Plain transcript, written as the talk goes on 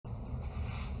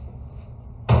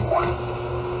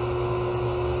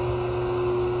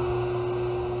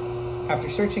After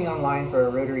searching online for a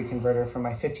rotary converter for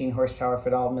my 15 horsepower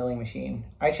Fadal milling machine,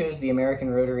 I chose the American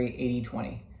Rotary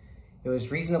AD20. It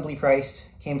was reasonably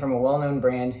priced, came from a well-known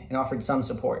brand, and offered some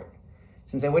support.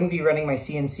 Since I wouldn't be running my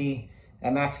CNC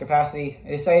at max capacity,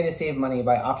 I decided to save money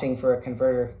by opting for a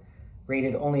converter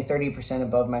rated only 30%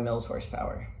 above my mill's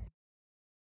horsepower.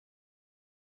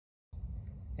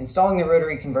 Installing the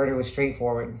rotary converter was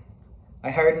straightforward. I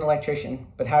hired an electrician,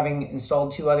 but having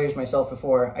installed 2 others myself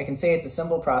before, I can say it's a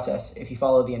simple process if you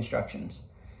follow the instructions.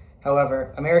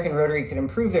 However, American Rotary could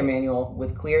improve their manual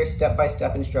with clear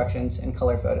step-by-step instructions and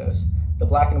color photos. The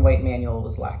black and white manual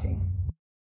was lacking.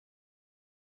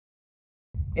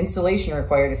 Installation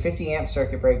required a 50 amp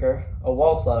circuit breaker, a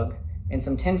wall plug, and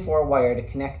some tin foil wire to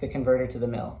connect the converter to the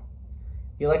mill.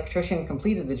 The electrician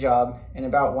completed the job in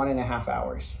about 1.5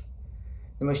 hours.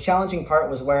 The most challenging part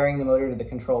was wiring the motor to the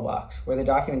control box, where the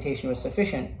documentation was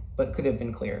sufficient, but could have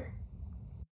been clearer.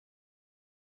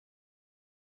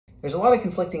 There's a lot of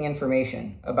conflicting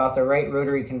information about the right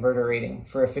rotary converter rating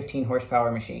for a 15 horsepower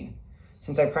machine.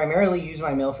 Since I primarily use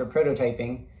my mill for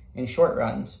prototyping in short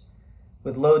runs,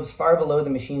 with loads far below the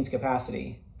machine's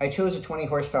capacity, I chose a 20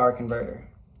 horsepower converter.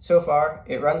 So far,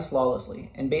 it runs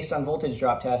flawlessly, and based on voltage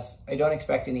drop tests, I don't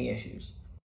expect any issues.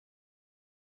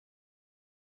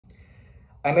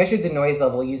 I measured the noise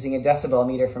level using a decibel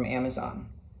meter from Amazon.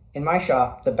 In my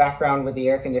shop, the background with the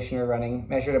air conditioner running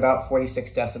measured about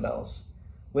 46 decibels.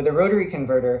 With a rotary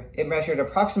converter, it measured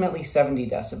approximately 70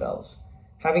 decibels.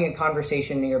 Having a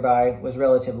conversation nearby was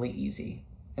relatively easy,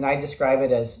 and I describe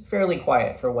it as fairly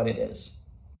quiet for what it is.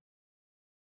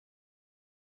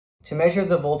 To measure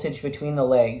the voltage between the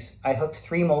legs, I hooked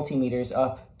 3 multimeters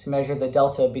up to measure the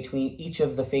delta between each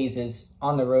of the phases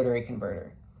on the rotary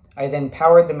converter. I then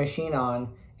powered the machine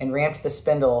on and ramped the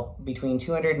spindle between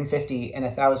 250 and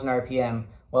 1000 RPM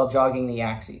while jogging the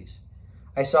axes.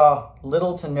 I saw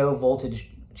little to no voltage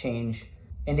change,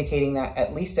 indicating that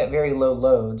at least at very low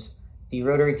loads, the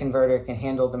rotary converter can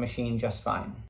handle the machine just fine.